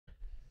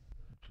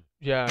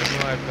Yeah,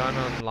 I know I've gone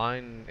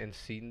online and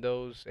seen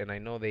those, and I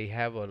know they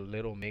have a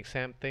little mix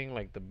amp thing,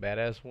 like the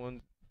badass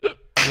ones. You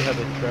have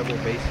the treble,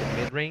 bass, and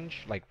mid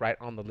range, like right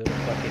on the little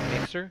fucking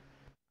mixer.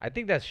 I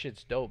think that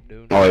shit's dope,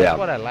 dude. Oh That's yeah,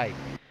 what I like.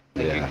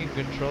 Like you yeah, can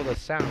control the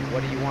sound.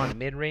 What do you want?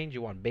 Mid range?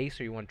 You want bass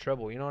or you want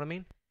treble? You know what I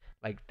mean?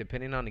 Like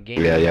depending on the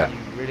game yeah, mode, yeah.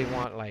 you really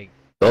want like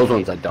Those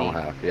ones bass I or don't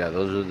deep. have. Yeah,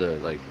 those are the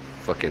like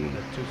fucking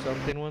The two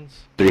something ones.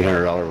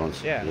 $300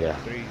 ones. Yeah, Yeah.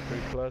 three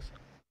plus.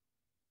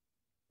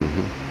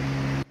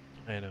 Hmm.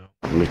 I know.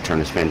 Let me turn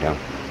this fan down.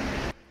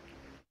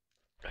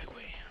 Right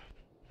way.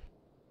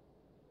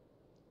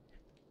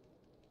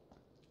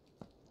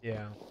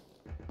 Yeah.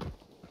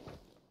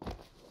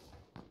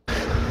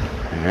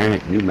 All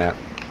right, new map.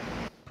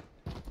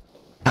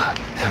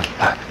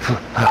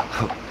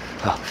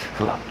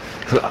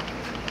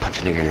 Punch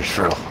a nigga in his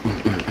throat.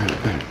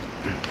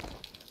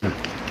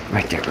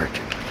 Right there,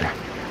 right there.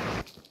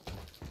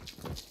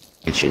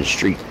 Get you in the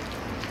street.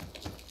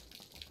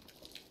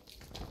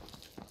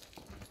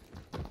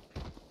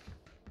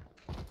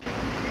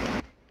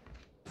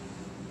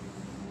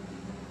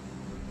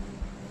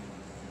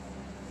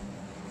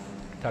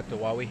 Talk to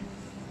Huawei.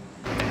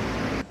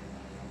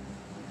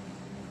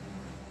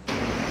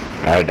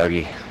 Alright,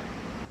 doggy.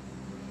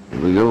 Here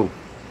we go.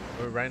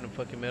 We're right in the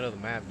fucking middle of the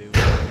map, dude. I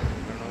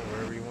don't know,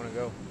 wherever you want to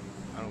go.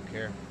 I don't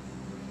care.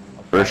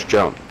 I'll First fight.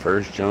 jump.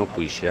 First jump.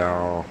 We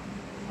shall.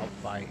 I'll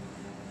fight.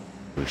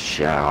 We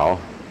shall.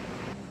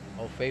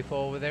 Old Faithful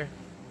over there?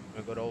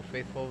 Wanna go to Old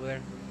Faithful over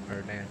there?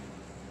 Or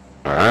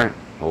nah? Alright.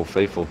 Old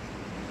Faithful.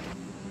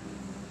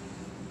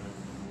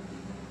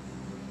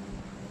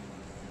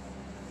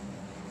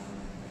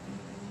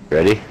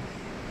 Ready?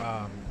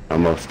 Um,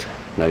 Almost.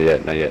 Not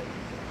yet. Not yet.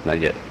 Not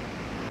yet.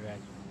 I got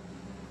you.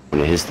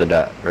 When it hits the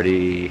dot.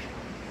 Ready?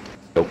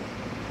 Go.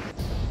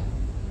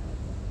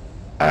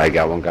 I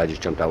got one guy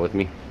just jumped out with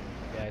me.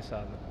 Yeah, I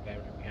saw the guy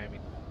right behind me.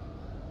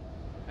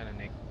 Kinda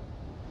Nick.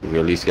 We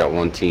at least got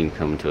one team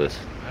coming to us.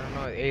 I don't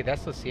know. Hey,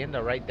 that's the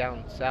Hacienda right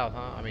down south,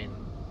 huh? I mean,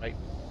 right,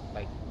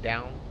 like,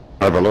 down.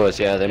 Oh, below us,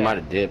 yeah, they Yeah. might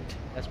have dipped.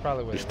 That's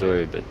probably where Your they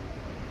went. story, but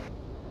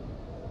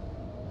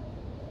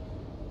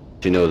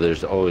you know,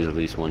 there's always at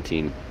least one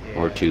team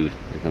or Yeah. two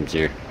that comes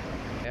here.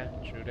 Yeah,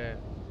 true that.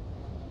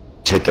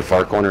 Just hit the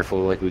far corner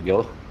full like we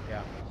go.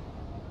 Yeah.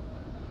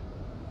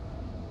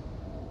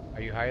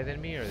 Are you higher than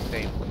me or the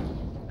same?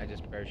 I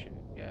just parachute.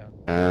 Yeah.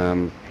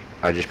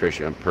 I just pretty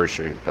sure, I'm pretty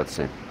sure about the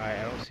same. Alright,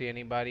 I don't see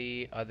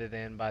anybody other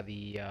than by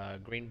the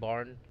green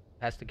barn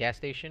past the gas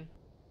station.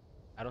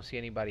 I don't see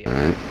anybody else.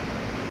 Alright.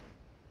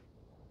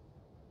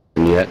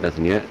 Nothing yet,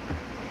 nothing yet.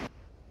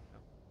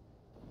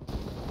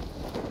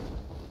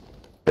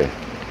 Okay.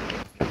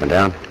 Jumping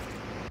down.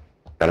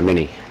 Got a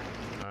mini.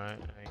 Alright,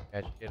 I ain't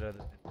got shit other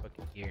than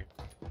fucking gear.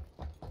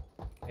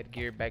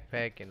 Headgear,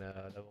 backpack, and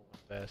a level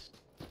 1 vest.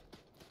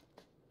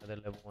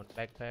 Another level 1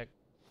 backpack.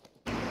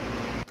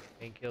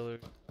 Painkiller.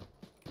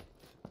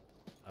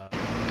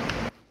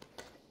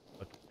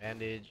 Fucking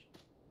bandage.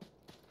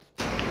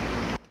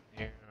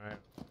 There, alright.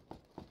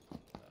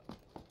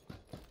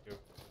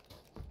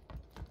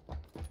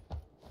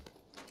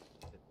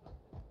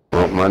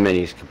 Well, my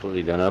mini's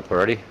completely done up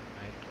already.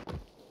 Nice.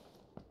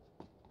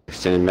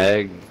 Extended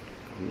mag.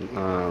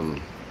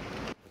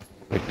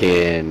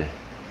 Again,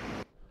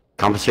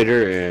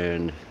 compensator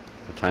and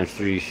a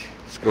 ×3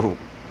 scope.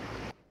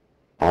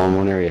 All in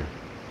one area.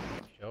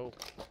 Show.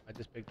 I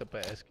just picked up a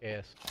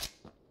SKS.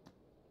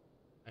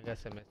 I got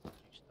some SMG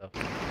stuff.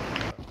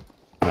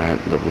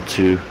 Alright, level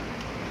 2.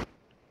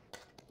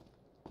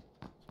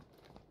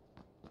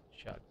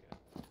 Shotgun.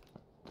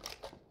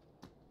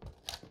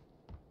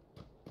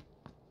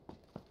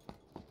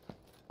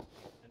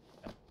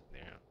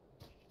 There.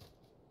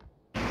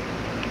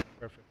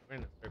 Perfect. We're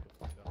in a circle.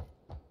 Let's go.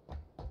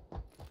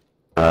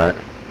 Alright.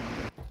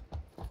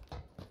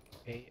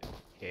 Okay,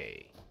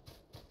 okay.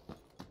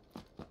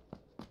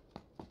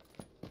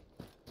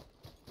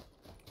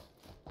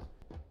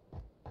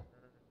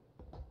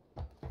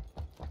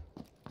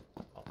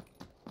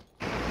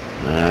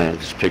 Alright,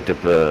 just picked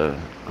up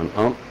an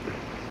ump.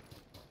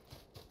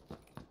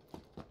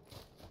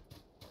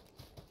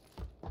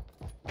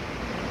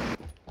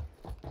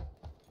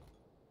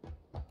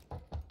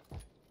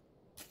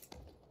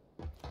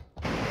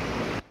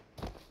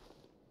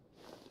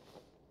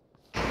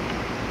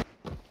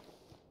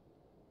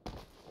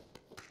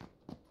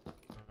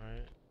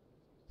 Alright.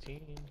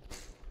 16.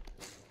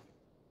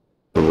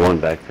 The one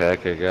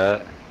backpack I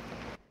got.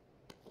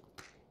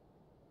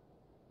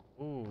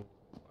 Ooh,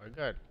 I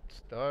got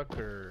stuck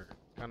or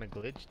kind of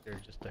glitched there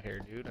just a hair,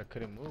 dude. I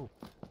couldn't move.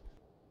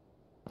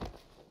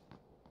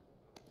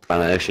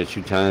 Found an extra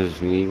 2 times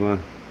if you need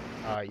one.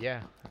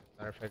 Yeah.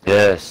 Matter of fact,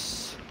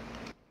 Yes.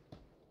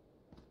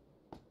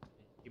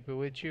 keep it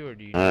with you or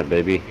do you Alright,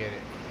 baby. get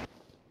it?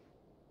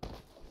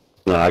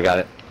 No, I got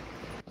it.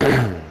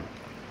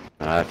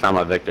 I found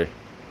my Victor.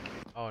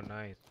 Oh,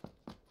 nice.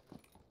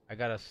 I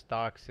got a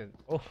stock since.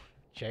 Oh,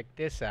 check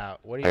this out.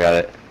 What do I you? got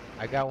it.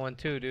 I got one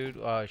too, dude.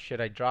 Should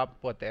I drop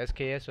what the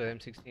SKS or the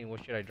M16?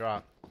 What should I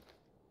drop?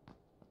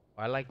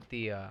 I like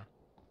the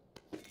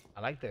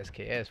I like the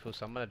SKS, fool,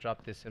 so I'm gonna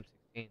drop this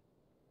M16.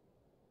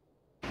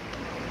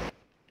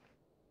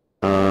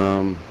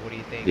 What do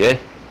you think? Yeah,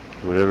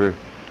 whatever.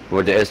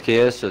 What, the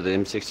SKS or the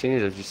M16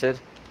 is that what you said?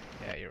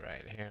 Yeah, you're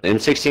right. Here, The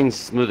M16 is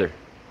smoother.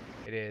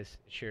 it is.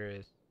 It sure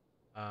is.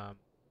 Um,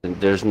 And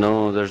there's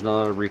no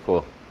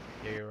recoil.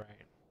 yeah, you're right.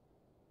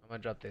 I'm gonna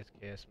drop the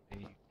SKS,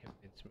 man. You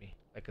convince me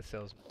like a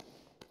salesman.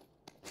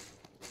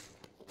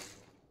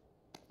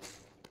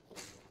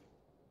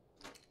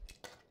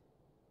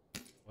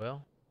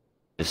 Well,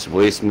 It's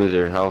way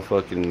smoother. How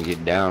fucking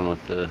get down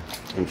with the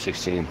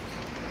M16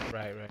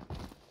 right, right.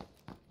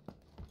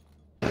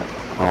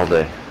 all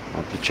day.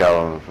 Off the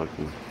chow and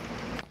fucking.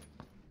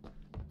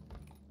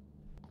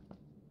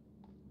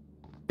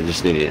 I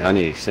just need it. I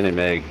need extended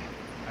mag.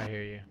 I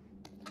hear you.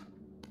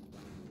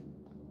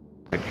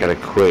 I got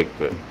it quick,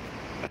 but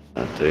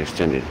not the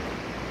extended.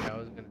 I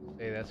was gonna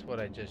say that's what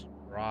I just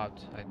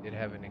dropped. I did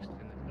have an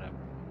extended, but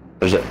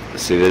There's a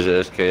there's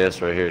a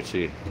SKS right here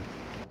too.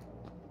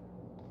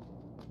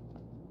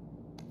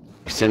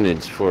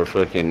 Extended's for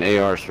fucking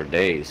ARs for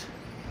days.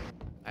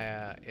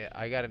 yeah,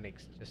 I got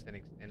just an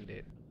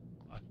extended.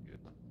 Fuck, dude.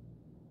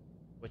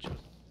 Which one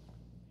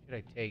should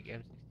I take?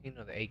 M16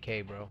 or the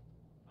AK, bro?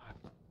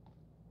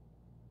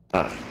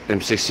 Fuck.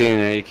 M16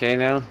 and AK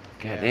now? God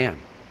Yeah. damn.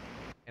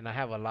 And I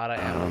have a lot of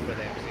ammo for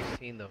the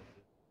M16 though.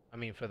 I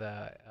mean for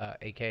the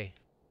AK.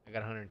 I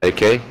got 100.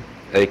 AK?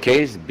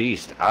 AK's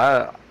beast.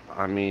 I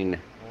mean,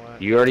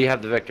 you already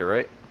have the Vector,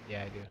 right?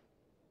 Yeah, I do.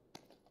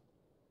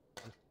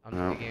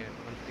 I'm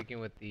sticking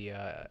with the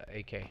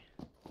AK.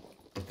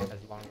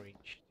 Has long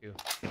reach too.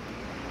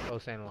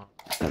 Close and long.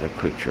 Another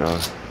quick draw.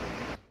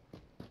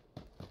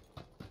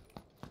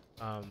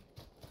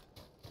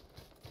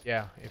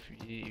 Yeah. If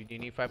you do you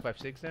need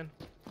 5.56 then?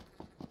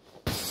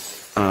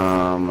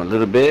 A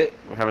little bit.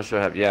 How much do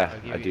I have? Yeah,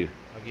 I do.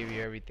 I'll give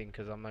you everything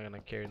because I'm not gonna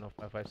carry no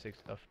 5.56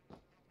 stuff.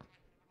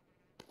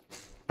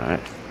 Alright.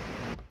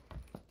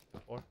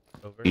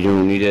 Over. You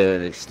don't need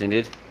an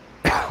extended?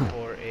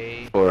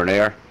 Or an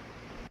AR?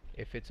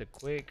 If it's a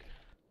quick.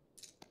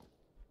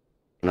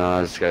 No,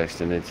 I just got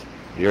extended.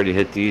 You already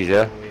hit these,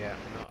 yeah? Oh yeah.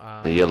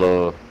 No, the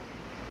yellow.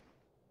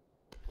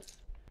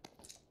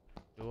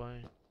 Do I?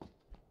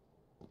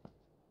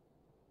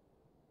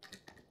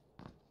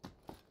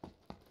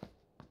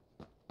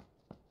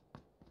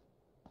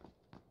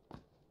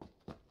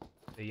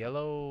 The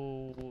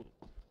yellow.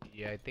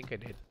 Yeah, I think I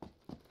did.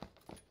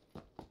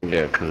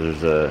 Yeah,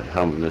 because there's a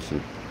helmet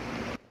missing.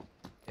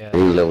 Yeah.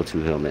 Only level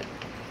 2 helmet.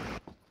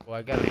 Well,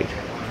 I got a level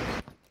 1.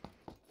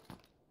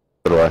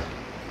 So do I.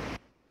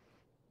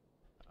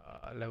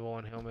 Level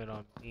 1 helmet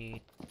on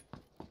me.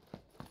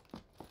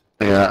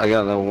 Yeah, I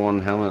got level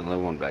 1 helmet and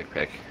level 1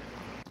 backpack.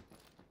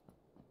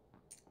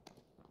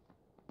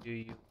 Do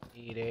you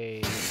need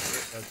a...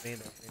 That's me,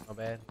 my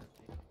bad.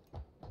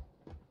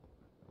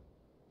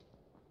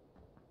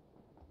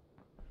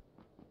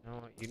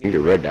 No, you Need a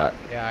red dot.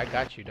 Yeah, I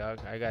got you, dog.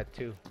 I got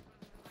 2.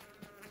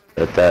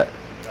 At that.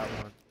 Got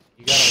 1.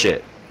 You got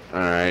Shit.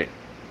 Alright.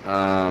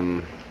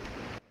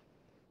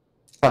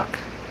 Fuck.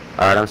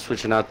 Alright, I'm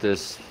switching out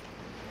this.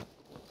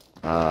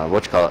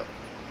 What you call it?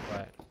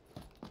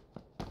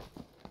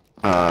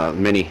 What?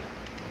 Mini.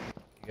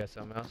 You got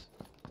something else?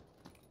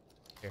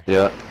 Here.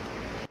 Yeah.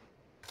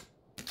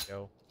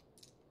 Go.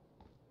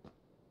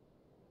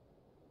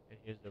 And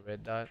here's the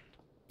red dot.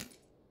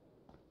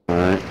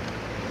 Alright.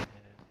 And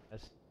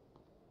that's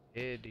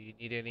it. Do you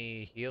need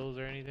any heals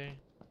or anything?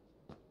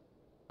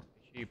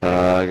 Make sure you pack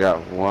I got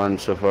 1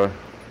 so far.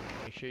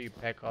 Make sure you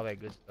pack all that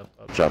good stuff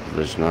up. Drop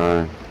this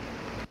 9.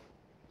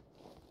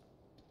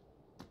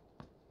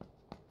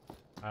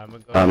 I'm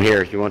gonna go.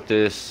 Here, you want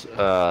this,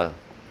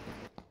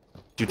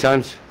 2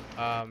 times?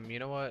 You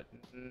know what?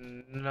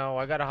 No,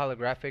 I got a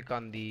holographic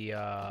on the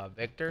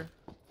Vector.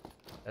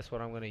 That's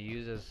what I'm gonna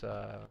use as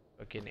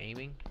fucking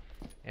aiming.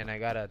 And I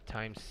got a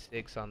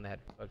 ×6 on that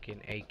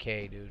fucking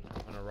AK, dude.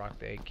 I'm gonna rock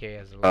the AK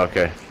as well.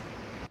 Okay.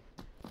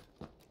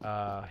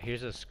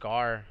 Here's a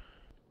scar.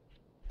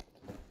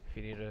 If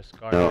you need a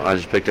scar. No, I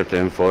just picked up the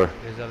M4.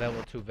 There's a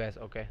level 2 vest.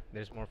 Okay,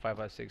 there's more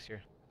 5.56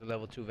 here. The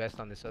level 2 vest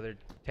on this other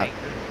tanker.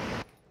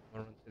 I'm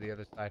gonna run to the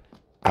other side.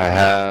 I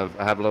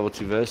have level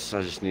 2 vest.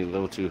 I just need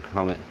level 2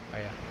 helmet. Oh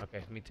yeah.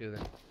 Okay, me too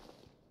then.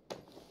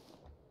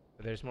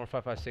 But there's more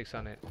 5.56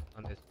 on it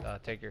on this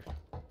tanker.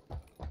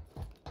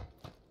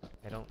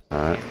 I don't see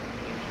Alright. anything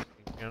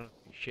interesting. I don't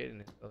see shit in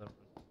this other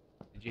one.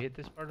 Did you hit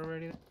this part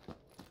already?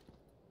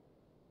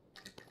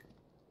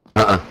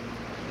 Then?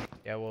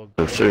 Yeah, well,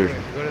 No, sir. if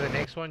you go to the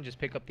next one, just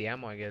pick up the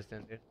ammo, I guess,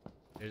 then, dude.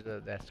 There's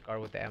that scar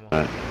with the ammo.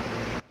 Alright.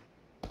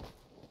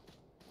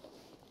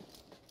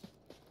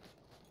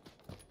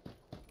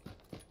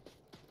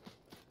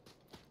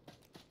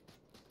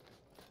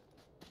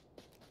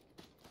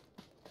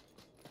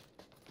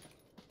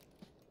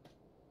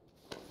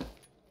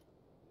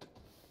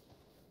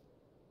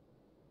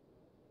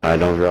 I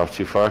don't veer off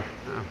too far.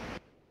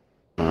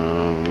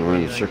 We're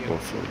in the circle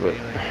for a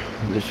bit.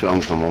 This is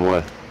I'm from my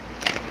way.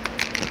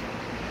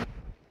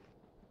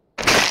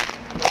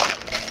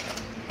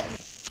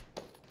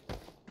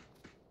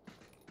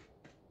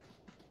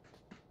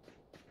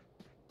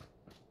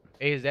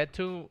 Hey, is that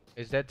two?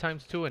 Is that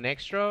times two an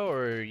extra,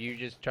 or are you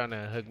just trying to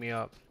hook me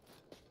up?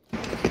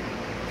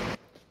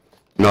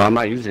 No, I'm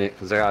not using it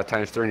because I got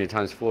times 3 and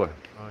times 4.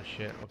 Oh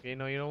shit. Okay,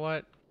 no, you know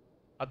what?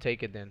 I'll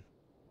take it then.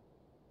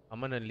 I'm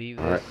gonna leave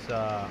All right. this.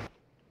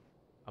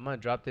 I'm gonna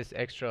drop this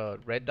extra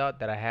red dot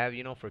that I have,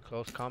 you know, for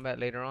close combat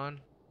later on,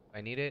 if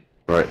I need it,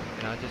 Right.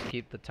 and I'll just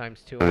keep the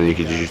times two And on then you the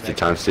could just use the vector.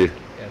 times 2.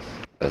 Yes.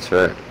 That's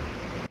right.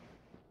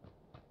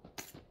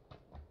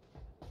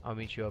 I'll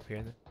meet you up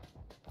here then.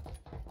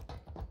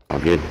 All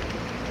good.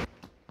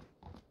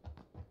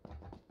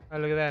 Oh,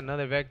 look at that,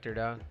 another vector,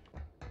 dog.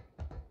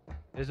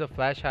 There's a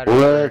flash hider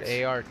What?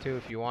 for AR too,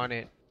 if you want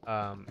it.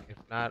 If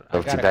not, I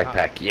Go to got a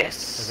backpack. cause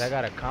Yes. I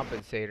got a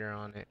compensator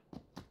on it.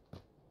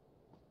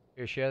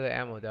 Here, share the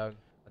ammo, dog.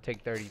 I'll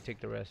take 30, you take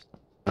the rest.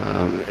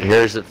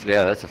 Here's the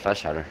yeah. That's a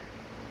flash hider.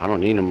 I don't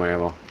need no more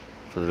ammo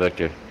for the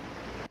vector.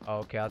 Oh,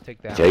 okay, I'll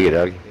take that. Take it,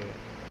 dog.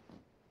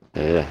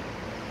 Yeah.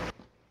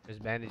 There's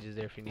bandages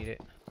there if you need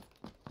it.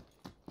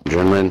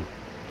 Adrenaline.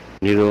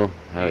 Needle.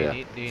 Hell Do you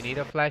yeah. do you need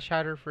a flash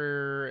hider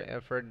for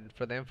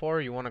the M4?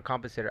 Or you want a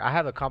compensator? I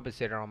have a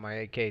compensator on my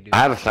AK, dude. I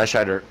have a flash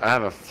hider. I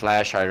have a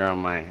flash hider on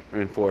my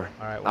M4. All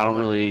right. I don't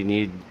really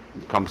need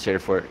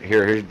compensator for it.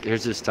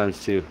 Here's this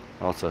times 2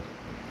 also.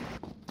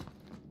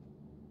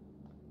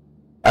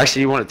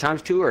 Actually, you want it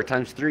times 2 or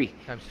times 3?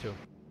 Times 2.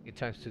 Get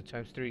times 2,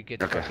 times 3.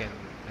 Get Okay. fucking.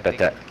 Bet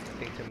that. I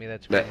think to me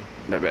that's Bet.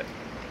 crazy. Bet.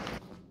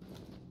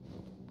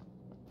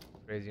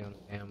 Crazy on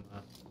the damn.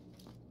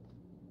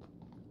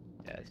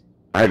 Yes.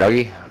 All right,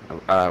 doggy.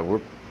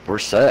 We're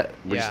set.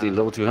 We just Yeah. need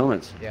level 2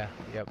 helmets. Yeah.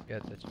 Yep. Yeah.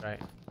 That's right.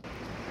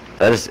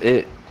 That is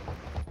it.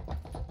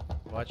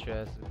 Watch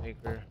us make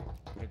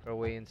our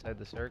way inside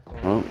the circle.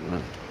 Oh,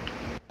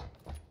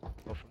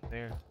 Go from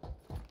there.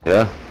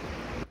 yeah.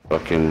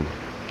 Fucking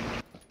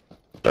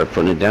start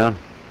putting it down.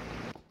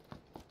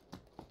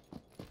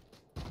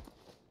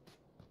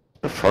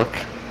 The fuck?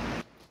 What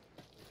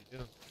you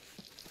do?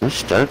 I'm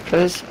stuck,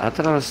 guys? I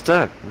thought I was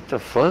stuck. What the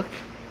fuck?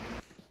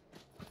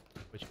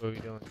 Which way are we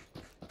doing?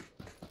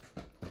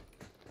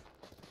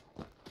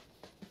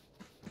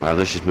 Wow,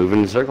 let's just move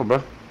in the circle,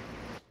 bro.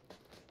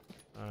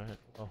 Alright.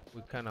 Well,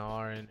 we kind of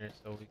are in there,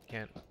 so we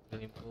can't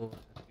really move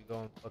unless we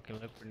go and fucking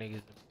look for niggas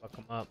and fuck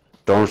them up.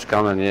 Storm's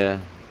coming, yeah.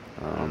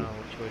 I don't know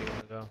which way do you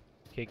want to go.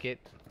 Kick it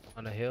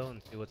on a hill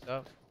and see what's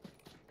up.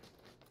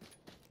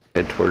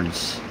 Head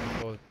towards.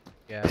 Well,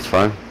 yeah. That's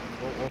fine.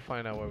 We'll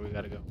find out where we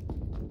gotta go.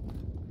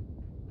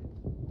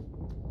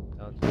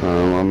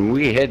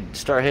 We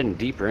start heading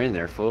deeper in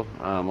there, fool.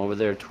 Over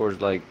there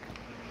towards like,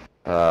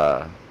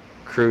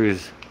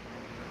 cruise.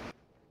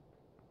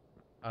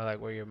 Like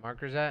where your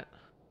marker's at?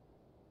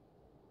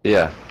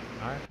 Yeah.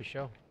 Alright, for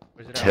sure.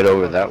 Where's it Let's at? head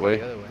over Oh, that it's way.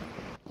 The other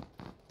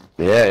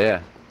way.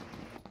 Yeah.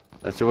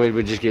 That's the way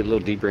we just get a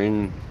little deeper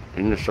in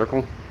the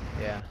circle.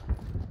 Yeah.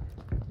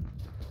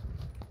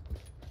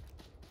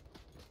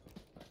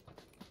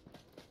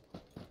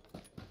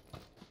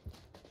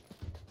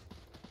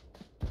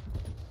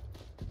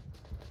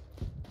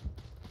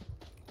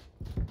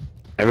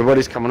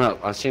 Everybody's coming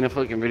up. I've seen a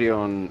fucking video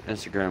on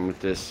Instagram with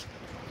this,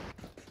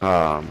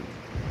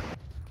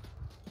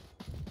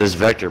 this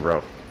vector,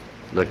 bro.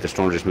 Look, the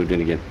storm just moved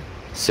in again.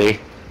 See?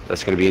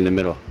 That's gonna be in the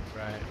middle.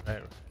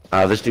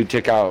 Right. This dude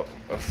took out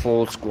a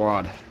full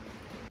squad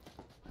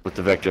with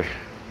the vector.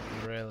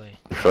 Really?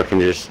 Fucking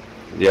just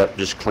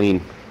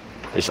clean.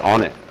 Just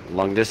on it.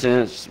 Long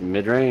distance,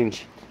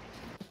 mid-range.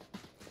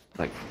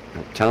 Like,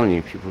 I'm telling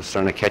you, people are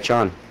starting to catch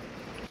on.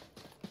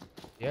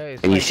 Yeah,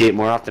 it's And like, you see it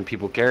more often,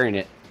 people carrying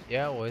it.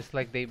 yeah, well, it's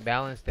like they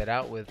balanced it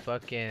out with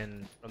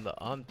fucking from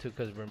the too,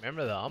 cause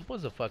remember the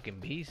was a fucking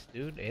beast,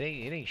 dude. It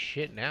ain't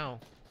shit now.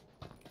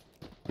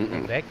 The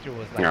vector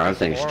was like Yeah, that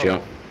thing's horrible.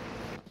 chill.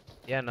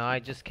 Yeah, no, I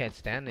just can't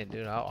stand it,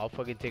 dude. I'll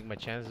fucking take my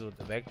chances with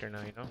the vector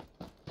now, you know.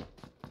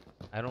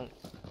 I don't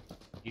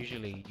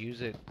usually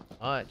use it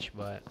much,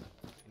 but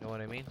you know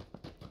what I mean.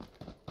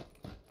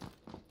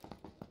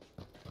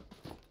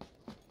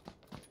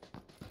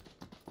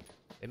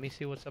 Let me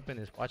see what's up in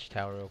this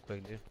watchtower real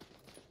quick, dude.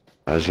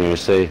 I was gonna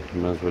say,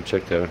 you might as well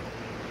check that.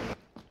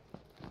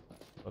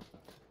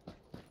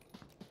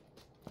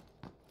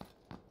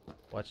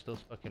 Watch those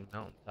fucking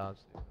mountain tops,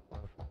 dude.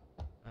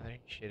 Oh, there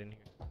ain't shit in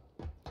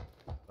here.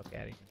 Fuck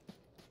out of here.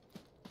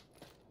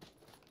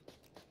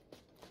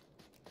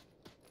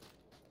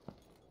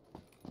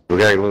 We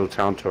got a little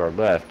town to our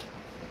left.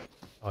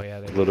 Oh yeah,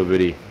 there. A little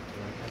bitty.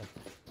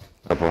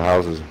 Couple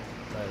houses.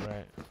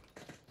 Right.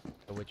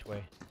 So which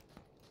way?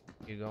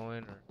 You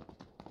going or?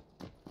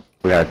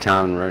 We got a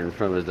town right in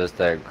front of us. That's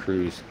that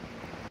cruise.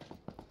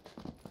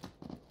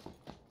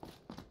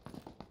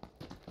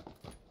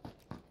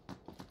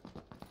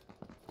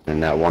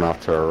 And that one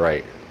off to our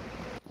right.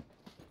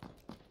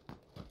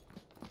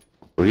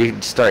 We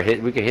can start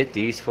hit. We can hit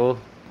these full,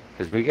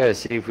 cause we gotta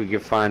see if we can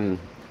find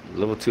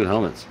level 2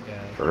 helmets. Yeah.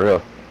 For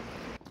real.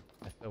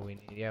 That's what we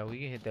need. Yeah, we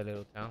can hit that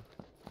little town.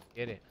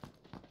 Get it.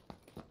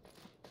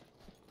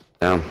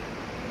 Down.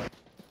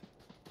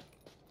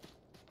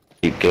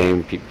 Keep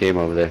game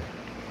over there.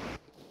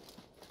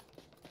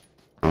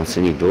 I don't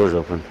see any doors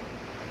open.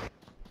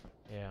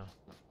 Yeah.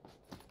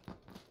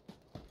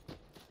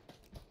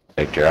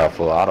 Victor out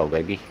full auto,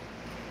 baby.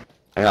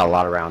 I got a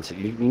lot of rounds.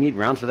 You need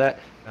rounds for that?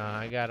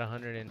 I got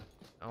 100 and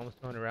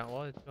almost 200 rounds.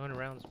 Well, it's 200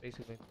 rounds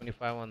basically.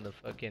 25 on the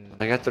fucking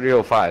I got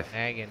 305.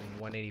 mag and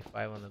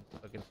 185 on the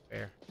fucking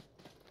spare.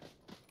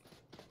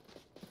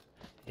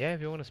 Yeah,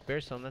 if you want to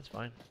spare some, that's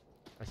fine.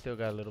 I still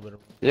got a little bit of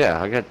room.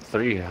 Yeah, I got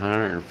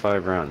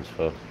 305 rounds,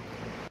 folks.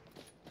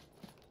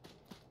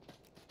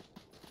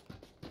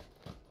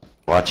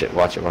 Watch it,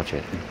 watch it, watch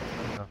it.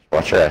 Oh.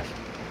 Watch your ass.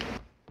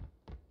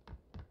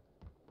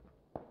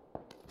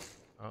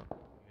 Oh,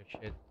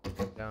 your shit.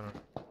 Down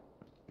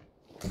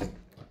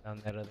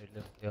that other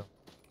little hill.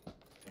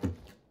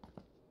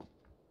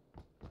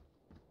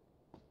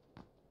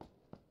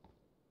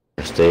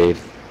 First aid.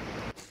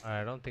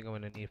 Alright, I don't think I'm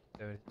gonna need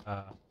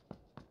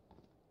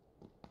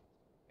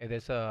hey,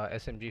 there's a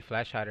SMG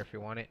flash hider if you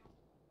want it.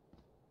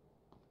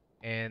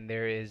 And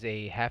there is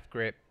a half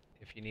grip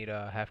if you need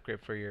a half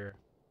grip for your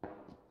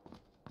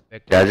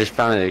Vector. Yeah, I just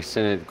found it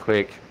extended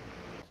quick.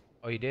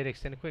 Oh, you did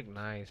extend it quick?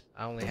 Nice.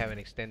 I only have an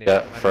extended.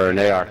 Yeah, for an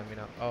AR. Let me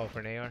know. Oh, for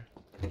an AR?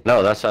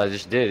 No, that's what I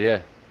just did,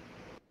 yeah.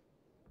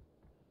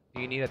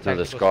 Do you need a tactical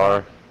Another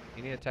scar. stock?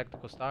 You need a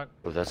tactical stock?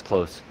 Oh, that's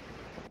close.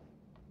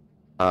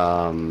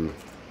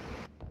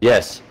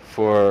 Yes,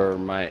 for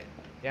my...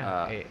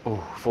 Yeah. Hey. Oh,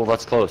 full,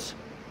 that's close.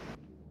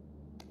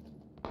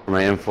 For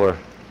my M4.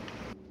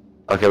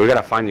 Okay, we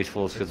gotta find these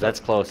fools, because that's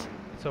close.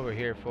 It's over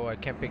here, fool. I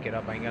can't pick it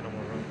up. I ain't got no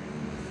more room.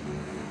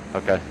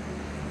 Okay.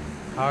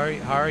 How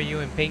are you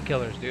in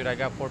painkillers, dude? I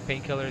got 4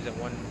 painkillers and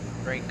 1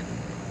 drink.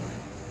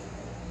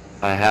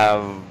 I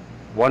have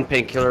 1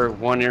 painkiller,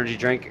 1 energy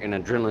drink, and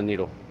an adrenaline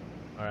needle.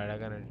 Alright, I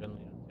got an adrenaline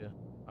needle too.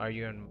 Are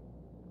you in...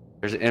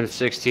 There's an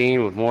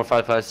M16 with more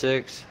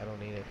 5.56. I don't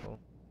need it, fool.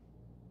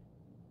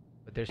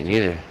 But there's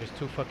Neither. there's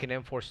 2 fucking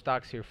M4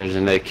 stocks here, fool. There's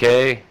an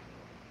AK.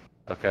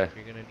 Okay. If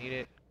you're gonna need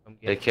it, come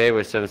get it. AK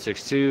with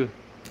 7.62.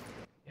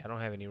 Yeah, I don't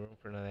have any room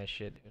for none of that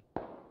shit, dude.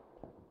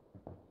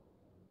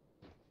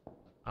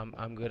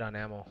 I'm good on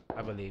ammo,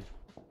 I believe.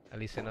 At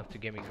least enough to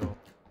get me going.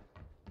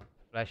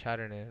 Flash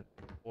hider and a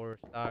 4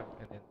 stock,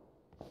 and then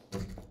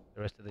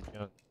the rest of the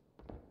junk.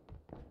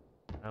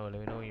 Alright, well, let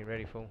me know when you're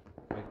ready, fool.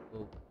 Make a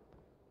move.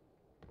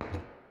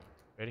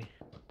 Ready?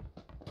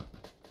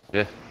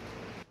 Yeah.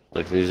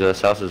 Look at these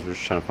houses. We're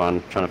just trying to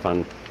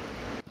find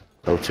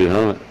O2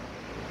 helmet.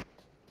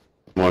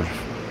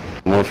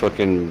 More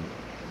fucking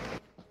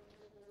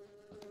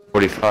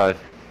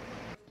 45.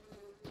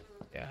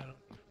 Yeah, I don't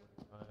need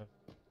 45.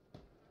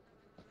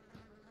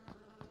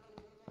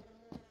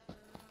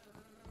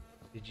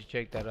 Did you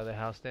check that other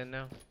house then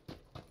now?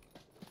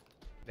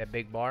 That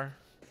big bar?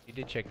 You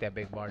did check that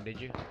big bar, did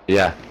you?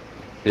 Yeah.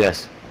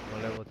 Yes.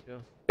 On level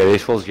 2? Yeah,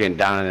 these fools getting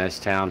down in this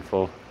town,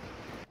 fool.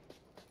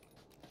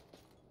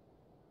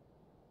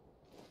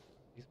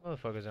 These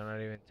motherfuckers are not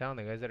even in town.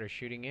 The guys that are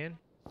shooting in.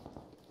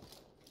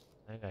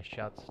 I got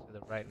shots to the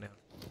right now.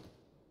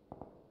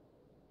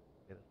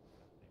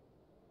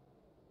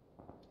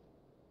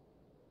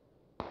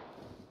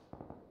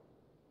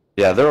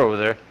 Yeah, they're over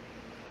there.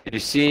 Did you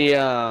see,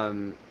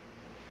 In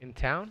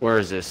town? where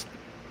is this?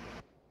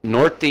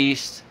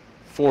 Northeast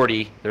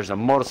 40, there's a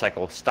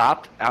motorcycle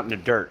stopped out in the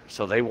dirt.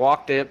 So they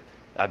walked it.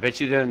 I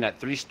bet you they're in that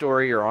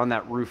 3-story or on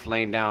that roof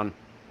laying down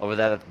over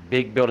that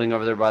big building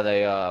over there by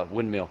the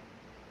windmill.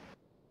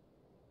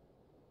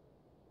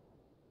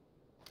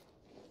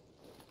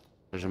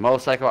 There's a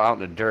motorcycle out in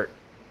the dirt.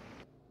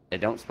 They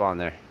don't spawn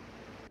there.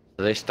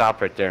 So they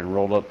stopped right there and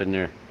rolled up in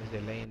there. Is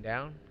it laying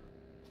down?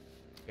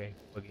 Okay,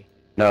 boogie.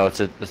 No, it's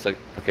like,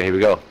 okay, here we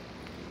go.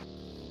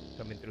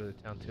 Coming through the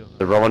town too.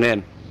 They're rolling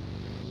in.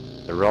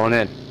 They're rolling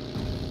in.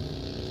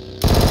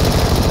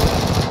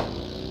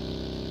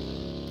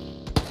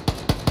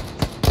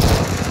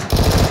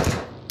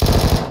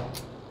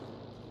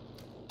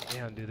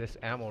 Damn, dude, this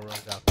ammo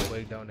runs out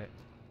quick, don't it?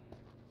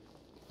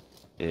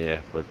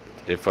 Yeah, but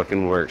it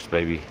fucking works,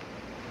 baby.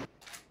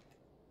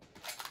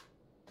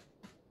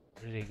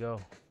 Where did he go?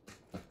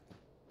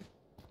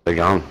 They're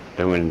gone.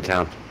 They went in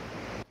town.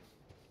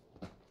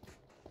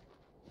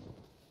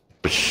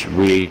 Which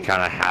we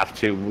kind of have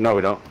to. No,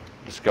 we don't.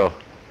 Let's go.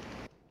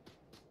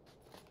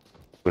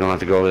 We don't have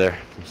to go over there.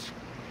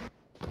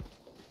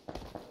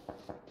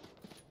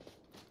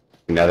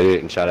 Now they're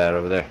getting shot at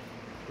over there.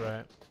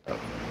 Right. Oh.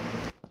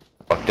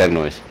 Fuck that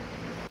noise.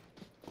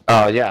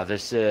 Oh yeah,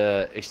 this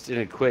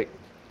extended quick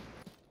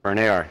for an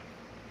AR.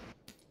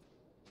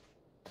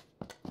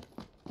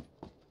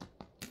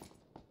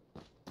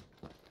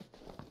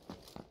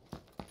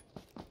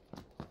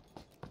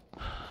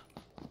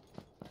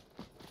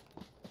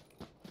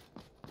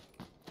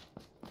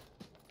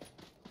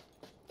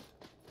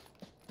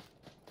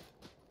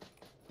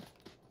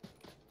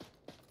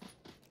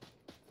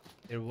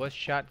 There was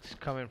shots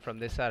coming from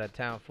this side of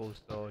town, fool,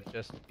 so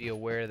just be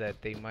aware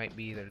that they might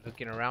be either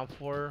looking around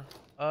for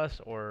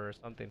us or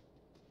something.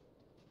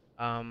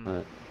 I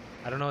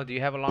don't know, do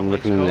you have a long I'm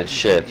range looking in scope? that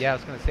shit. Yeah, I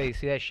was gonna say, you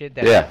see that shit?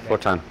 That, Yeah, that, 4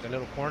 times. the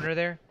little corner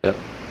there? Yep.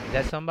 Is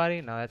that somebody?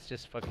 No, that's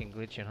just fucking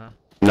glitching, huh?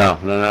 No,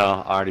 no,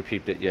 no. I already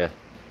peeped it. Yeah.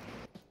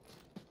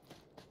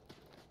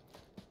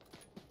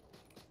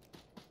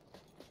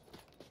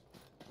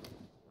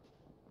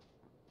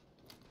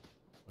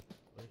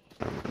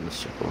 the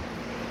circle.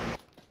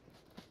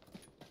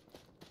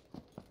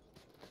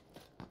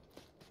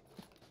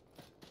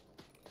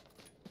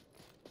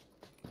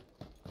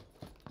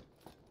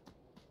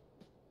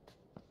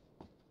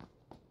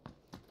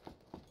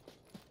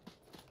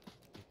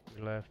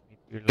 Your left.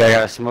 Your Okay, I got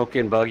a left.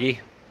 smoking buggy.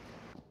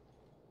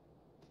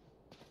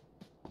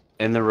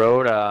 In the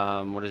road,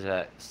 what is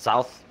that?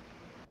 South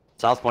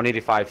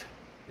 185.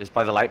 Just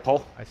by the light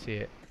pole. I see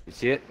it. You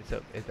see it?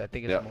 I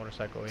think it's a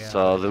motorcycle. Yeah.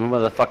 So the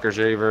motherfuckers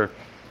are either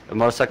a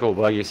motorcycle,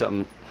 buggy,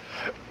 something.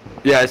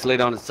 Yeah, it's laid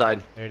on its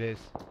side. There it is.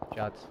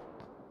 Shots.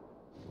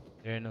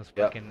 They're in those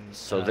Yep. fucking.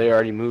 So they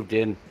already moved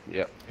in.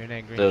 Yep. They're in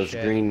that green Those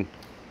shed. green.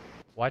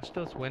 Watch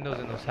those windows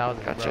in those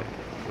houses, Gotcha.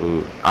 bro.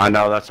 Ooh, I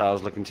know. That's how I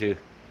was looking too.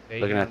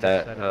 Looking at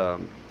that.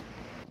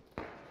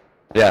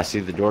 Yeah. See,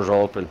 the doors are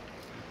all open.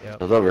 Yep.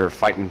 So they were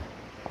fighting.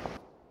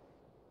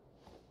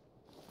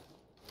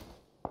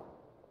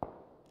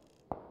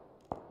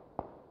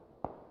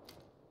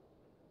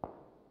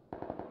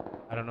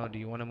 I don't know. Do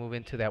you want to move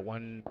into that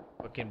one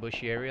fucking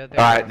bushy area there?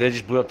 All right, they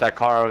just blew up that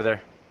car over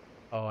there.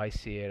 Oh, I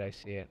see it. I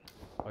see it.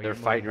 Oh, They're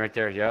fighting right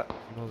there. Yeah.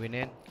 You moving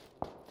in?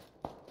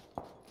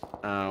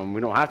 We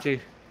don't have to,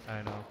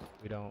 I know.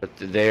 We don't. but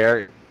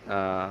they're.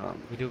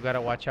 We do gotta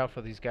watch out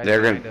for these guys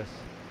They're behind gonna-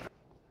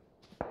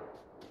 us.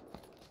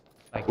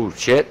 Like Ooh,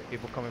 shit.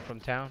 people coming from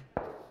town.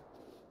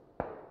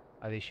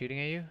 Are they shooting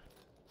at you?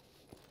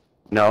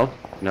 No.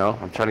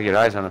 I'm trying to get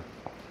eyes on them.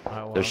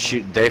 Alright, well,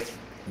 They're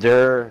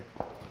They're.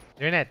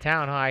 they're in that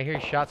town, huh? I hear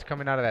shots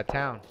coming out of that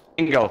town.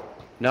 Bingo.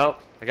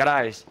 Nope. I got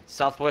eyes.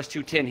 Southwest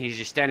 210. He's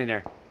just standing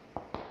there.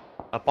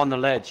 Up on the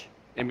ledge.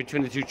 In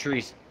between the two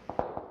trees.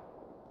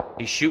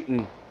 He's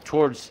shooting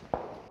towards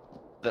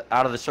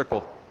out of the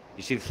circle.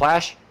 You see the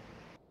flash?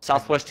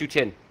 Southwest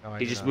 210. No, I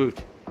He do just not.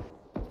 moved.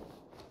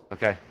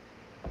 Okay.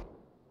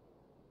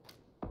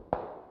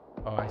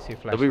 Oh, I see a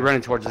flash. They'll be now.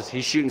 running towards us.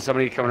 He's shooting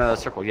somebody coming out of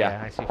the circle.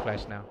 Yeah. I see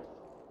flash now.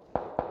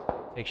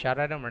 Take shot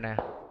at him or nah?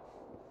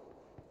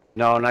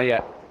 No, not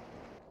yet.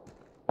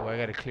 Oh, I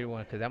got a clear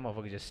one because that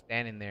motherfucker just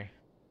standing there.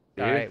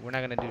 Yeah. Alright, we're not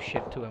gonna do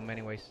shit to him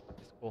anyways.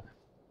 It's cool.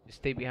 Just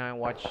stay behind,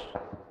 watch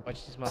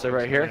these motherfuckers Stay right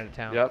coming here. out of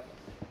town. Yep.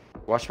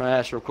 Watch my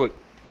ass real quick.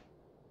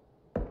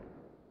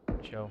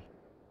 Show.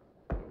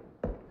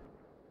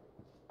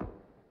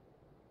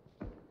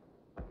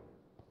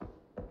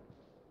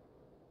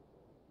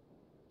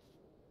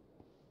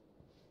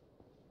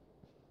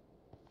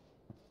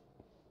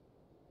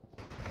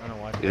 I'm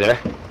gonna watch You it. there?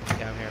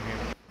 Yeah, I'm here,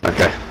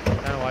 Okay. I'm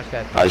trying to watch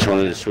that. I just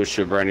wanted to switch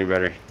to a brand new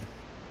battery.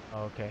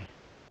 Oh, okay.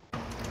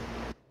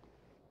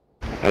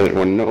 I didn't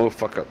want no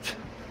fuck ups.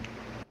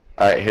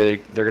 Alright, here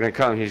they're gonna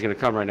come. He's gonna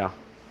come right now.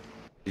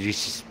 Did you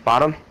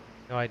spot him?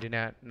 No, I do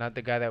not. Not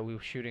the guy that we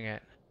were shooting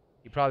at.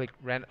 He probably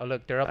ran. Oh,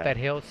 look, they're up that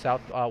hill,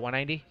 south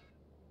 190.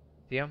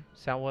 See him?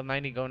 South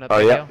 190 going up Oh,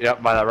 that yep, hill.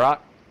 yep, by that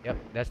rock. Yep,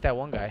 that's that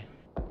one guy.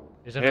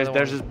 There's another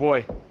There's one. his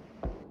boy.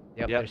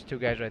 Yep, yep. there's two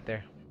guys right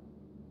there.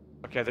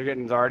 Okay, they're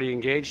already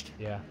engaged.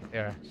 Yeah, they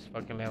are. Just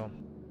fucking level.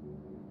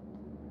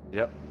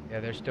 Yep. Yeah,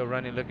 they're still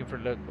running, looking for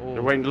look. They're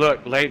Oh, waiting.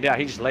 Look, lay down.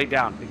 He just laid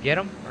down. to get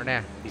him or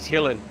nah? He's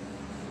healing.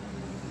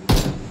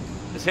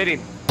 Just hit him.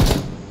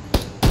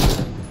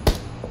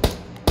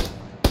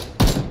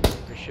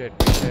 For shit,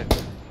 for shit.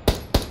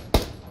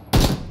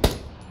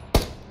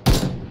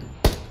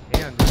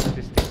 Damn,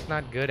 this thing's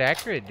not good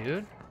accurate,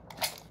 dude.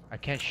 I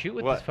can't shoot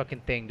with What? this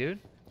fucking thing, dude.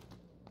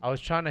 I was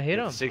trying to hit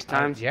him 6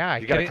 times. Yeah,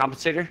 You got a couldn't-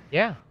 compensator?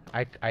 Yeah,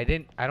 I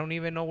didn't. I don't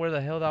even know where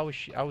the hell I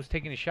was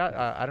taking a shot.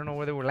 I don't know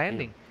where they were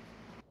landing.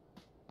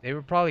 They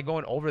were probably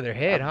going over their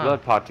head, huh?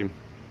 Blood popped him.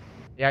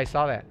 Yeah, I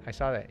saw that. I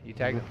saw that. You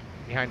tagged him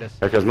behind us,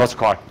 There goes muscle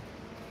car.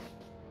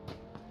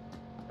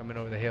 coming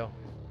over the hill.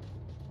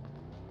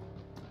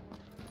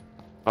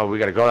 Oh, we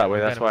gotta go that way.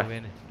 We That's gotta why.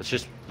 move in. Let's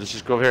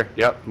just go over here.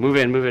 Yep. Move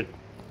in. Move in.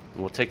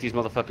 We'll take these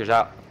motherfuckers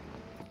out.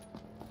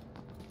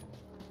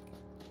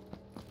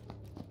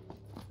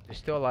 There's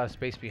still a lot of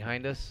space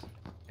behind us,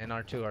 and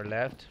our to our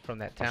left from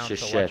that town. So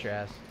just watch shit. your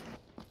ass.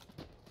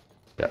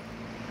 Yep.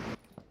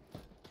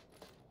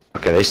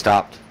 Okay, they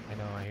stopped. I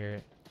know. I hear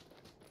it.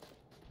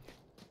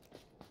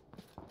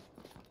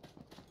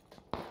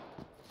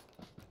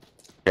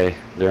 Okay,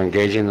 they're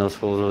engaging those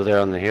fools over there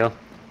on the hill.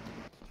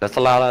 That's a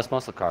loud ass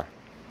muscle car.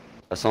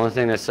 That's the only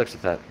thing that sucks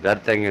with that.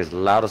 That thing is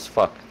loud as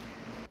fuck.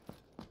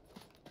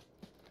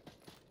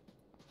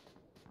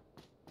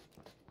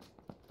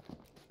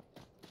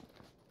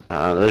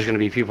 There's gonna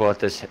be people at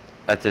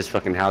this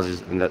fucking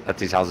houses and at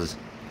these houses.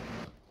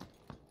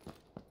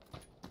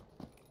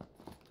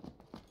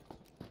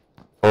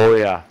 Oh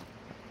yeah,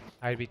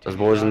 I'd be those taking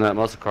boys in shots. that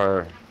muscle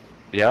car.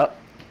 Yep.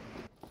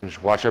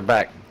 Just watch our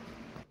back.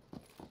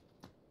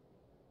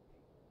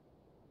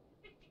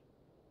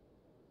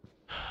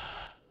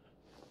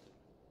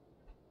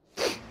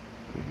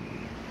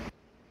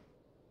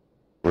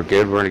 We're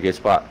good. We're in a good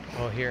spot.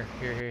 Oh, here.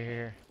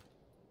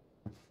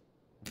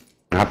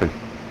 What happened?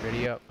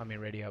 Ready up. I mean,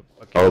 ready up.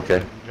 Okay. Oh,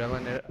 okay.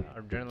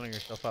 Adrenaline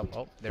yourself up.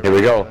 Oh, they're Here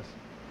right we next go. to us.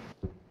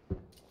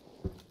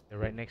 They're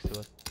right next to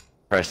us.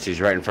 Presty's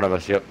right in front of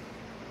us. Yep.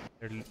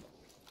 They're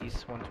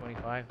east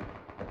 125.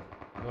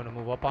 You want to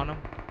move up on them?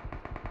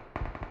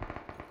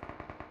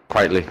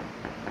 Quietly.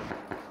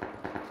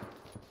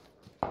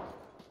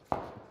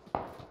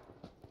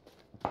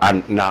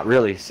 I'm not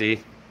really,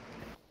 see?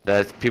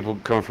 That's people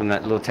coming from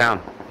that little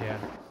town. Yeah.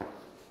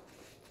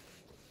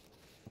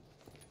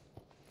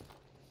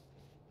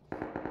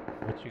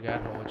 What you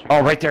got? What you got?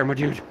 Oh, right there, my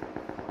dude.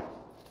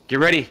 Get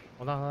ready.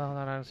 Hold on, hold on, hold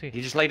on, I don't see.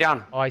 He just lay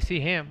down. Oh, I see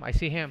him. I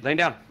see him. Laying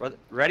down. Brother.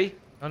 Ready?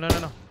 No, no, no,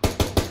 no.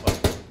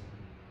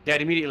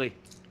 Dead immediately.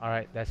 All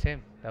right, that's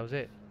him. That was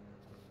it.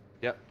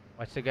 Yep.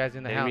 Watch the guys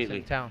in the house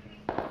in town.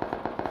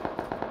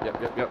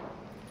 Yep.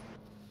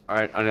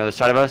 Alright, on the other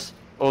side of us.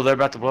 Oh, they're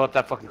about to blow up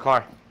that fucking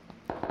car.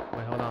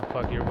 Wait, hold on.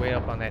 Fuck, you're way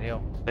up on that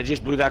hill. They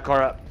just blew that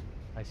car up.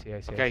 I see,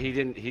 I see. Okay, I see. he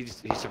didn't. He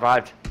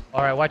survived.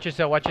 All right, watch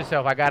yourself. Watch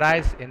yourself. I got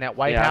eyes in that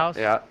white house.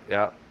 Yeah.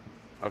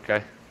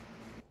 Okay.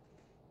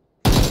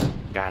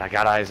 God, I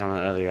got eyes on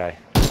the other guy.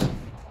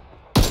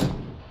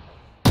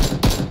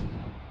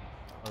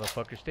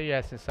 Motherfucker, stay your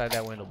ass inside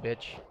that window,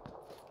 bitch.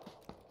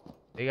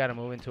 They gotta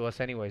move into us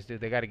anyways,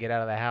 dude. They gotta get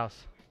out of the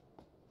house.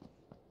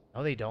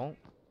 No, they don't.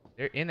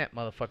 They're in that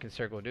motherfucking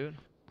circle, dude.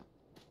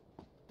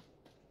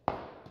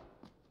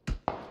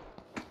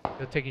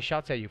 They're taking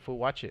shots at you, fool.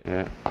 Watch it.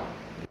 Yeah.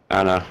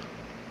 I know.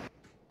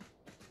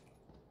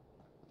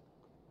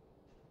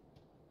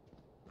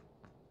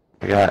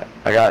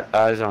 I got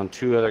eyes on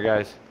 2 other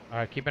guys. All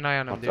right, keep an eye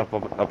on them, dude. Up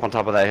on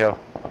top of that hill.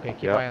 Okay,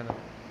 keep an eye on them.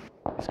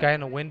 This guy in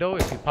the window,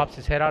 if he pops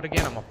his head out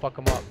again, I'm gonna fuck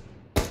him up.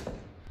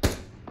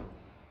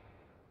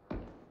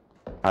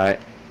 Alright.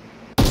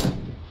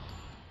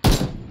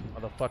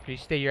 Motherfucker, you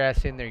stay your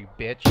ass in there, you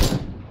bitch.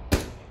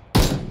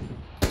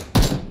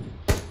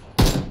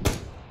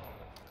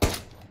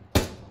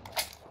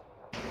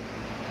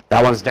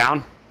 That one's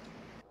down.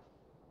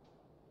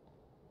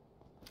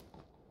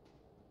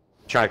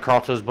 Try to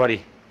crawl to his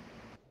buddy.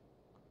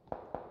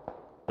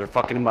 They're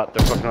fucking him up.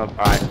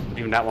 Alright,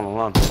 leaving that one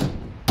alone.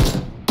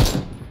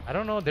 I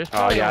don't know, there's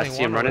probably yeah, I only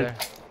see him one over running.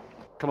 there.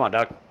 Come on,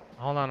 Doug.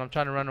 Hold on, I'm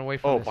trying to run away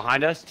from Oh, this.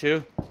 behind us,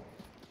 too.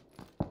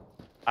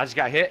 I just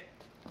got hit.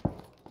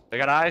 They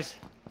got eyes.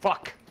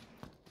 Fuck.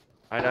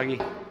 Alright,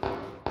 Dougie.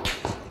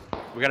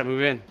 We gotta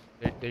move in.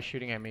 They're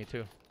shooting at me,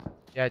 too.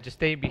 Yeah, just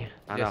stay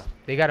I know.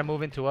 They gotta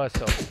move into us,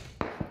 so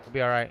we'll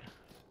be alright.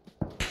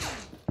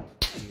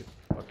 You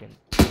fucking...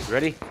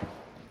 Ready?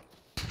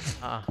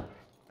 Not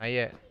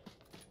yet.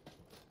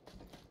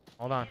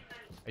 Hold on.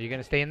 Are you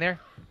gonna stay in there?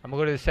 I'm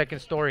gonna go to the second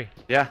story.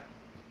 Yeah.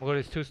 I'm gonna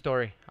go to this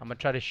 2-story. I'm gonna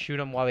try to shoot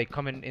them while they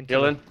come into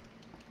Dylan.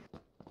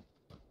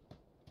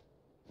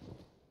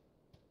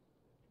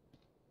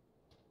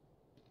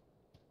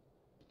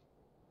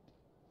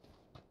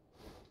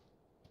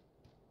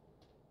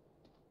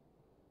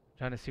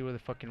 Trying to see where they're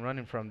fucking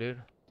running from,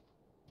 dude.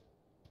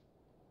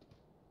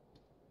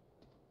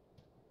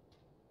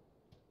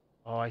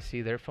 Oh, I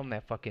see. They're from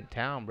that fucking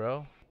town,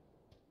 bro.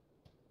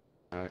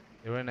 Alright.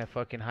 They were in that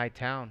fucking high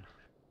town.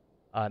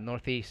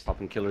 Northeast.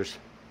 Popping killers.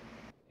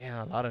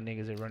 Yeah, a lot of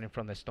niggas are running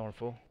from the storm,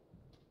 fool.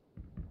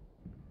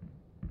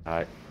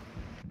 Alright.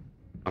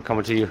 I'm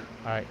coming to you.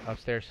 Alright,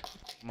 upstairs.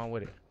 Come on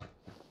with it.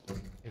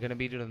 You're gonna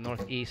be to the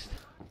northeast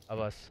of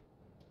us.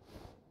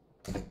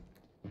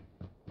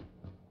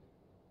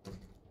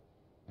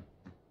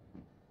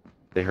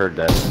 They heard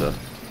that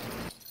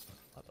stuff.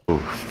 Ooh,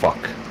 fuck.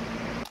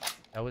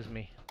 That was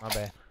me. My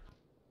bad.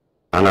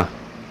 I know.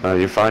 No,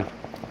 you're fine.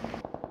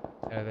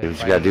 They're Do what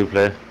you gotta do,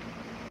 player.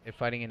 They're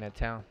fighting in that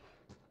town.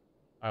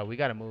 Alright, we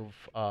gotta move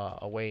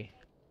away.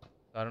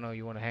 I don't know,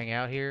 you wanna hang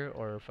out here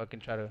or fucking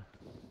try to...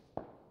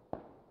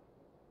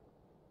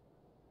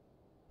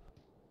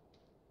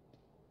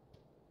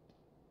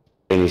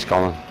 And he's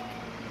calling.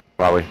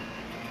 Probably.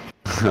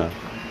 Tell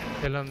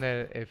him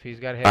that if he's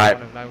got a Alright.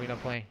 headphone, if not, we're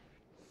not playing.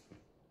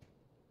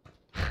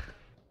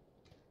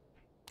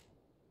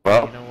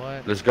 Well, You know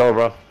what? let's go,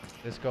 bro.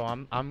 Let's go.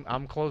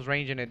 I'm close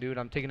ranging it, dude.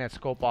 I'm taking that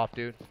scope off,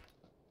 dude.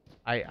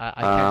 I can't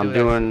I'm do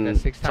doing that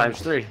 6 times.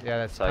 times 3. Yeah,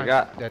 that's So I times,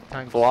 got that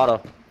times. full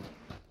auto.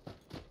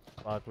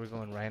 Fuck, we're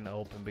going right in the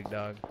open, big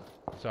dog.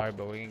 Sorry,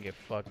 but we can get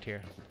fucked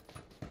here.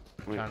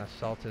 Trying to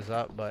salt us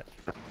up, but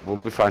We'll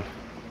be fine.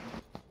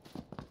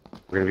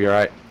 We're gonna be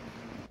alright.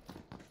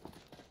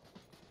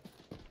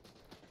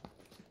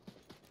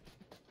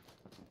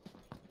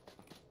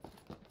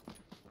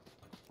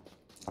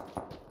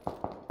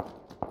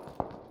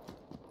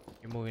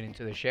 you're moving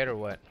into the shed or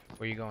what?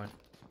 Where you going?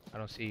 I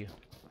don't see you.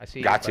 I see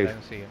you, Got but to. I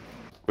don't see you.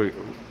 We,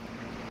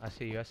 I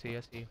see you. I see you.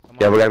 I see you. Come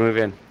yeah, on. we gotta move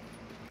in.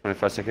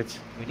 25 seconds.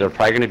 We They're need-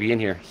 probably gonna be in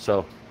here,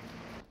 so.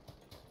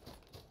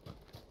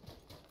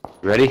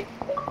 Ready?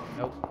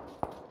 Nope.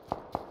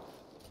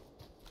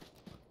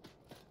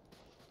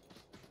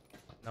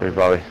 No, Here,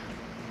 Bobby.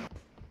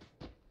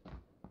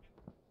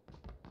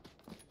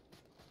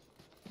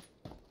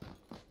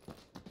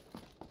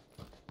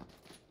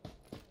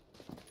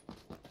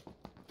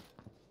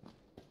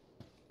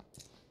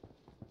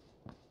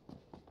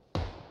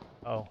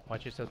 Oh,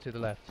 watch yourself to the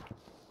left.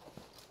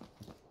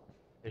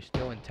 They're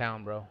still in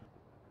town, bro.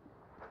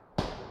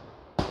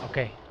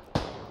 Okay.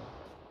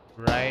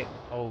 Right.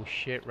 Oh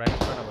shit! Right in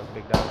front of us,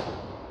 big dog.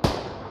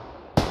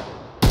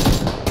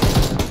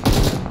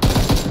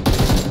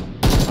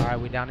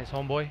 Alright, we down his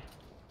homeboy.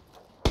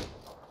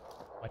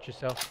 Watch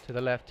yourself to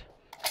the left.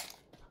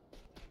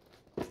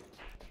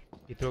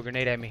 He threw a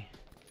grenade at me.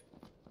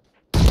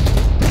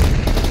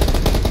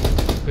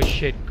 Good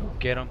shit. Go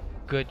get him.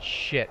 Good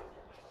shit.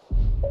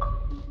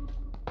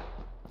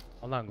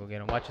 Hold on, go get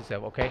him. Watch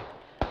yourself, okay?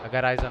 I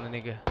got eyes on the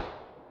nigga.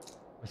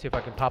 Let's see if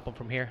I can pop him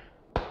from here.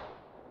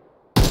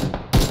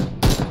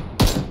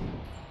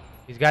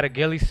 He's got a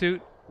ghillie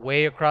suit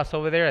way across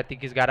over there. I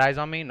think he's got eyes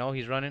on me. No,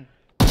 he's running.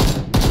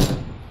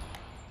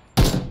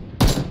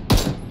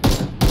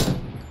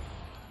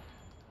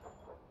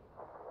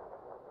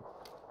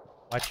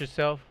 Watch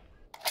yourself.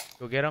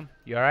 Go get him.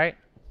 You alright?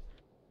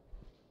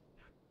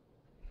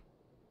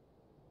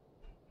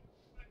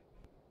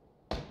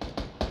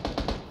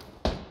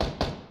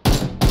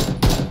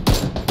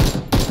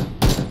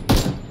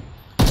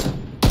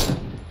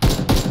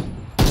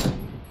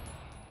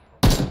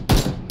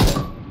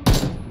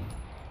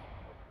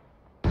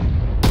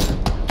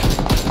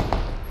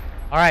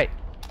 Alright.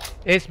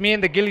 It's me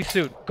in the ghillie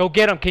suit. Go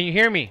get him. Can you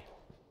hear me?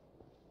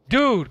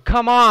 Dude,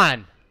 come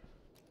on.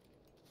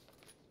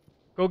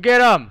 Go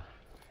get him.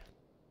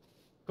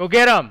 Go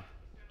get him.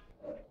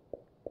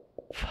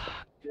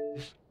 Fuck.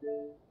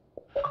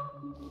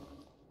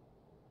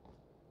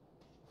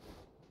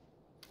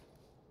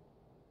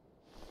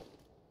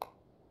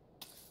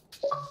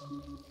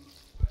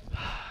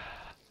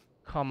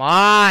 Come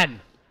on.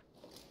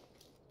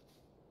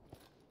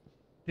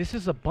 This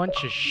is a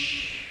bunch of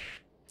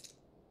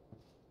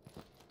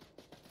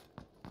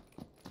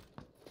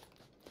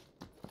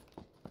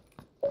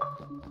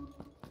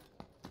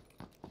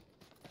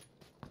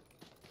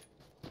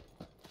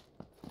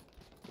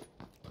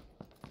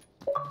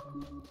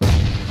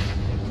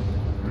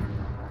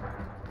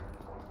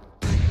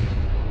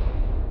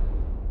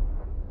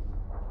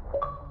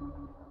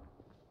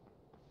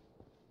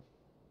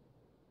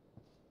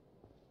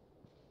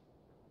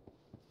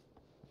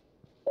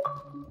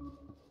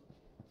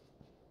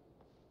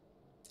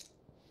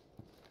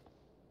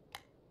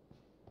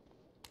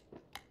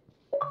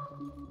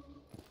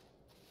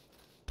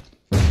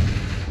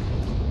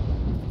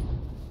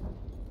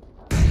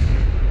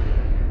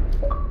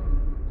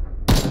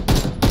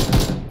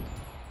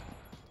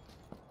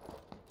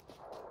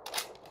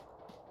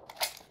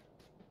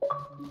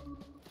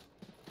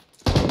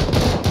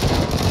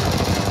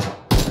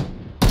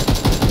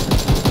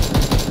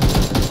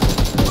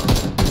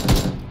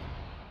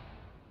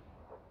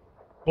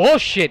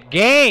bullshit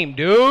game,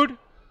 dude.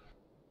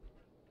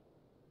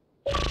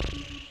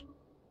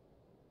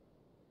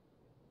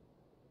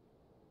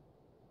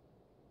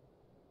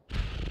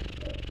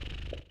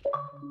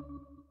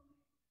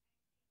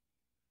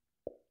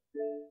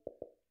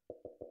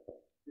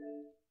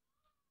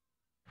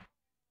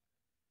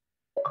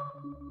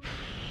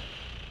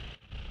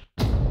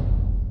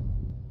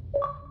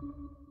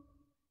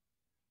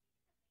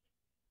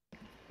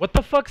 What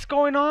the fuck's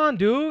going on,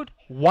 dude?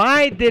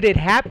 Why did it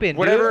happen,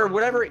 dude?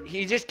 Whenever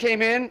he just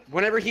came in,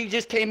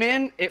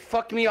 it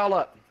fucked me all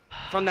up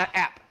from that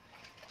app.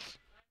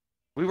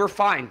 We were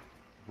fine.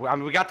 I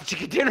mean, we got the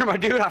chicken dinner, my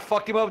dude. I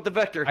fucked him up with the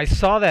vector. I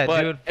saw that,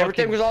 but dude.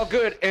 Everything was all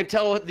good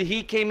until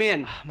he came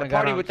in the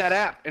party with that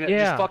app, and it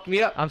just fucked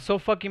me up. I'm so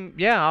fucking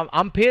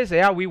I'm pissed.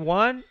 Yeah, we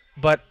won,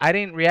 but I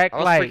didn't react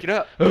like freaking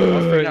up. I was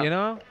freaking up. you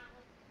know.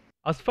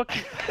 I was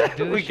fucking.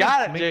 Dude, we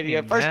got it,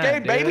 JDM. First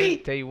game, baby.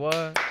 Tell you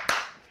what.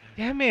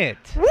 Damn it.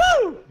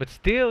 Woo! But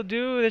still,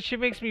 dude, that shit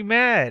makes me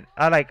mad.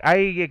 I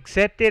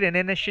accept it, and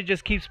then that shit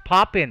just keeps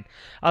popping.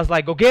 I was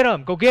like, go get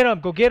him, go get him,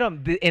 go get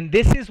him. And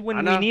this is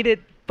when we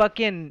needed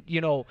fucking,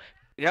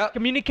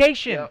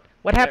 communication. Yep.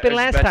 What happened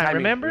last time,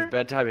 remember? It was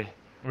bad timing.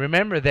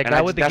 Remember that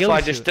guy with the ghillie suit. That's why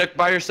I just stuck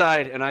by your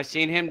side, and I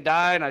seen him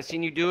die, and I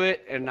seen you do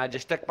it, and I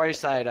just stuck by your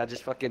side. I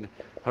just fucking,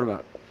 hold him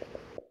up.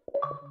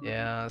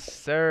 Yeah,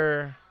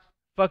 sir.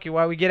 Fuck you,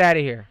 why we get out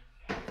of here?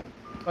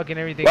 Fucking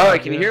everything. Well,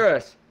 can you hear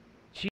us?